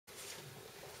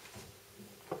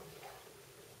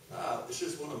This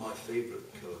is one of my favourite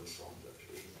Cohen songs,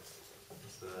 actually.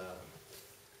 It's,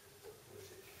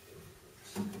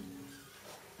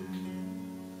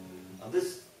 and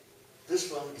this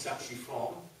one is actually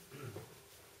from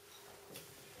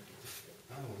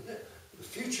the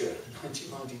future,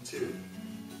 1992.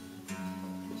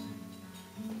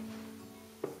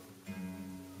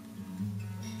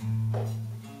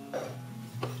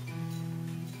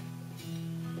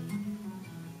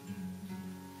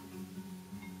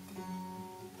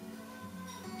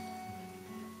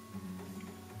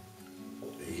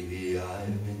 Baby,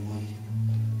 I've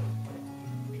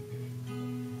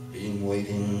been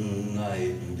waiting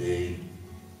night and day.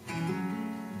 I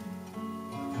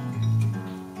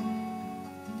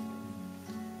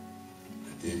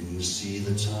didn't see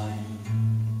the time.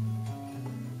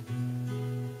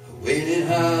 I waited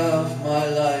half my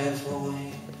life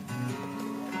away.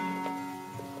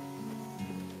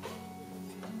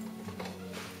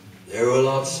 There were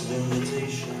lots of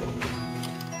invitations,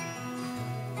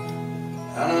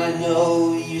 and I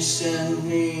know you sent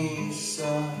me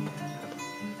some.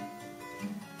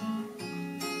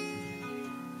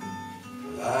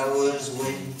 But I was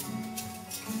waiting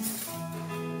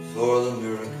for the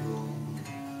miracle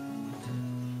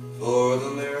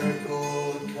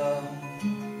to come.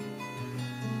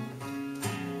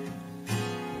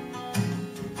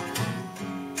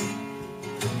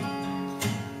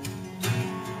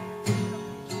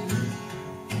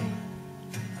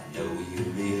 I know you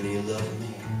really love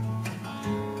me,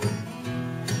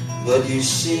 but you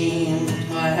seemed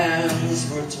my hands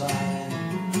were tied.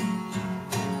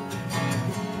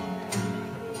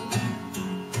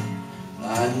 I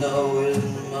know it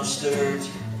must hurt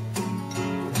you,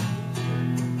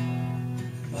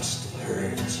 it must have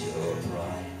hurt your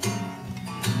pride.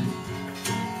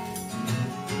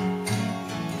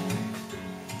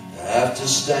 I have to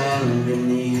stand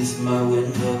beneath my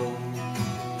window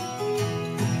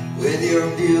with your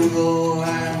bugle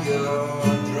and your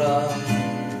drum.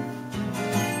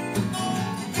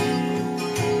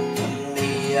 And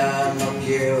me, I'm up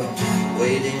here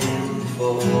waiting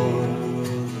for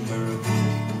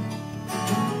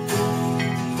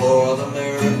the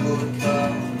miracle to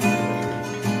come.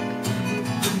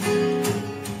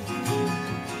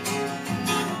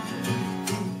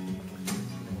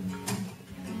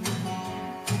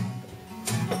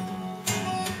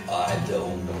 I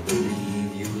don't believe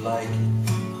you like it.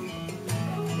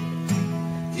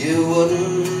 You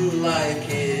wouldn't like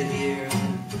it here.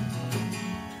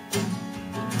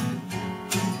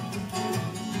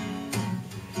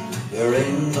 There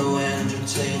ain't no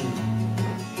entertainment,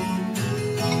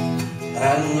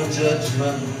 and the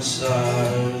judgments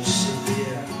are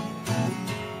severe.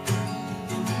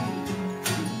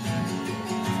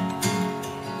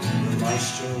 The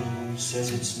maestro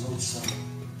says it's Mozart,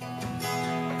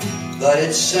 but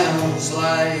it sounds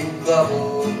like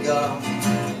bubble gum.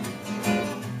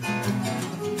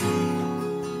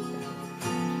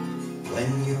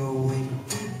 When you're waiting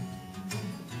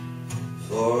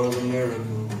for the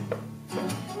miracle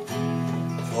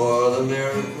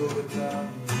to come.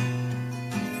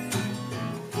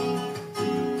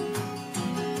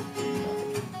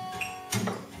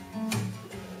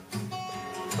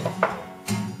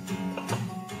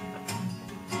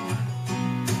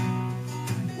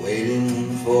 Waiting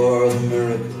for the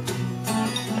miracle,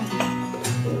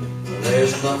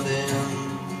 there's nothing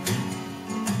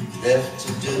left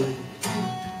to do.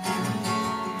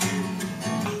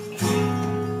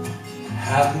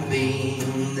 Haven't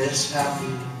been this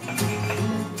happy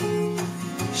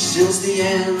since the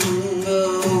end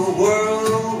of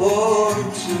World War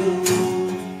II.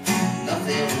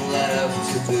 Nothing left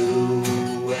to do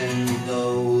when you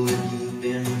know that you've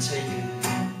been taken.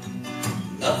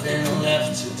 Nothing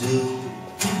left to do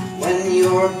when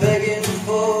you're begging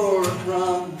for a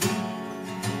crumb.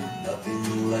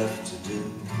 Nothing left to do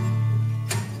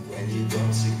when you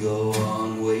got to go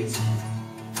on waiting.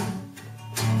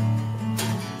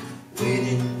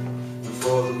 Waiting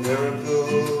for the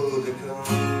miracle to come.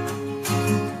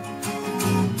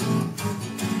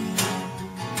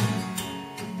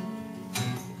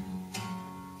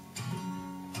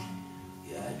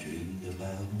 Yeah, I dreamed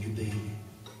about you, baby.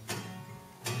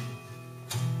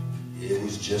 It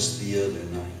was just the other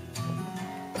night.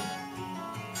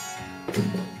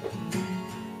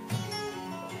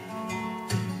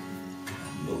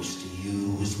 Most of you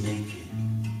was naked,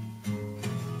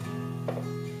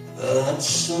 but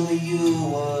some of you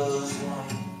was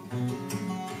white.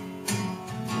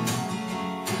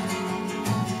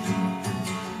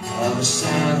 The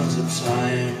sands of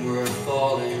time were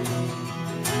falling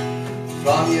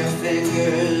from your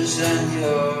fingers and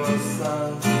your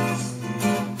thumbs.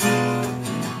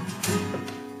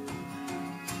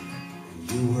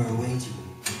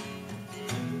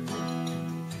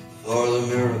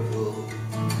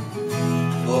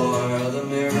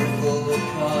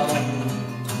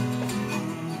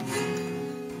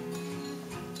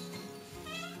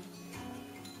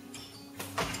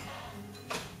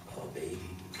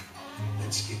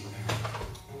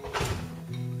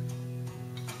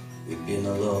 been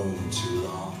alone too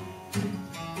long.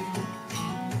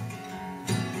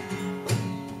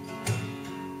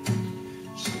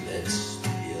 So let's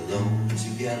be alone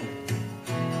together.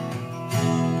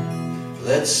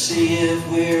 Let's see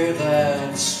if we're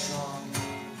that strong.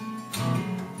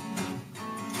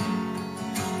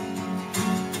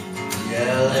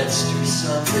 Yeah, let's do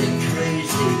something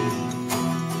crazy,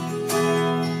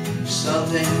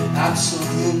 something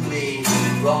absolutely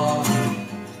wrong.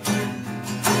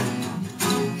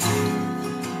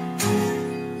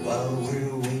 While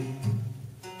we're waiting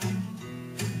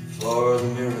for the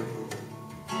miracle,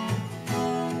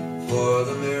 for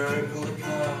the miracle to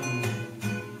come.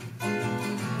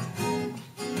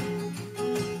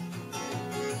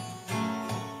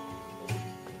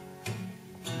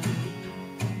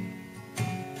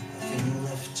 Nothing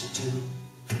left to do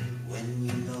when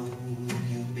you know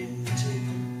you've been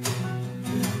taken.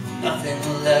 Nothing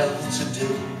left to do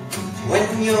when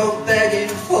you're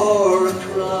begging for a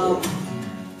crumb.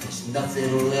 There's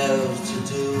nothing left to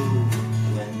do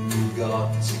when you got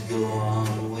to go on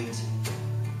waiting,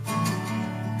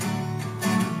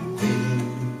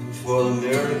 waiting for the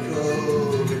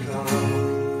miracle to come.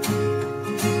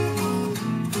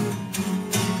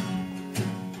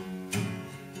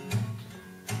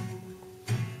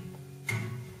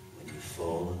 When you've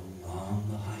fallen on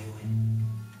the highway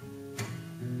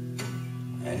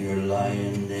and you're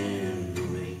lying in the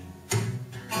rain,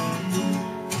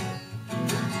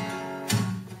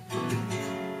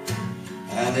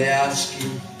 and they ask you,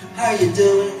 how you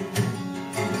doing?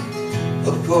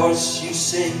 Of course you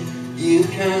say you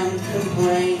can't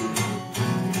complain.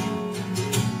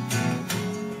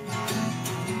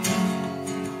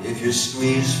 If you're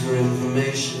squeezed for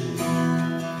information,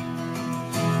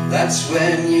 that's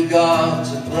when you got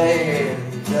to play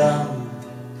it dumb.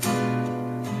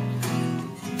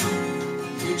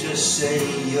 You just say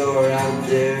you're out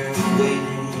there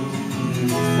waiting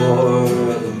for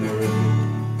the miracle,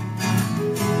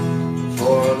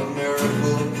 for the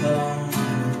miracle to come.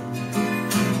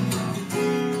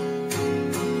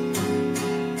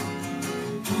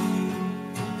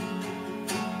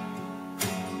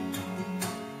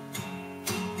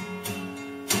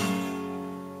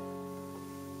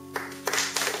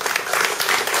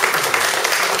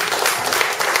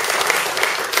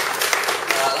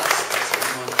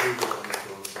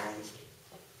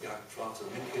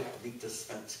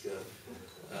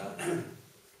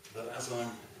 But as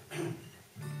I'm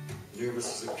nervous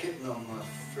as a kitten on my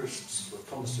first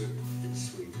concert in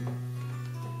Sweden,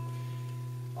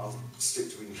 I'll stick